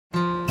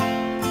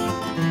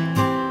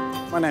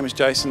My name is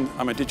Jason,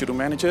 I'm a digital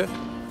manager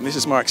and this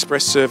is my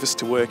express service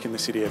to work in the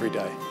city every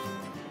day.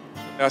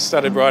 I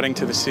started riding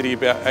to the city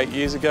about 8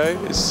 years ago.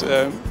 It's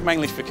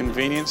mainly for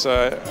convenience.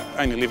 I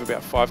only live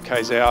about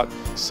 5k's out,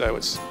 so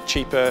it's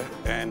cheaper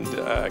and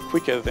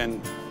quicker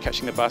than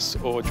catching the bus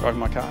or driving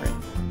my car in.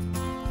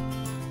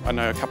 I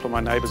know a couple of my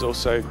neighbours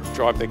also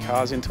drive their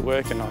cars into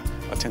work and I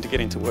tend to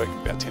get into work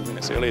about 10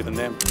 minutes earlier than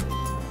them.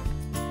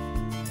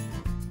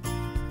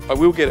 I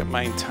will get it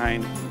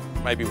maintained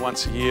maybe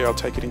once a year. I'll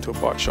take it into a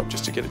bike shop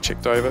just to get it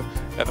checked over.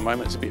 At the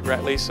moment it's a bit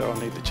rattly, so I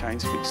need the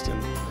chains fixed,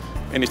 and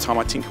anytime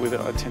I tinker with it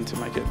I tend to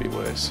make it a bit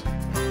worse.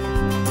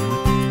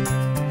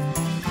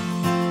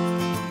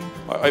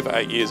 Over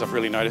 8 years I've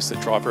really noticed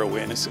that driver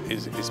awareness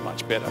is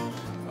much better.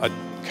 I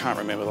can't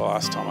remember the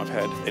last time I've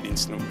had an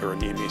incident or a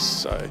near miss,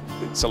 so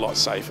it's a lot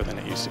safer than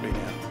it used to be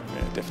now,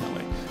 yeah,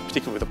 definitely.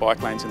 Particularly with the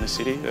bike lanes in the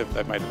city,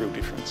 they've made a real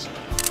difference.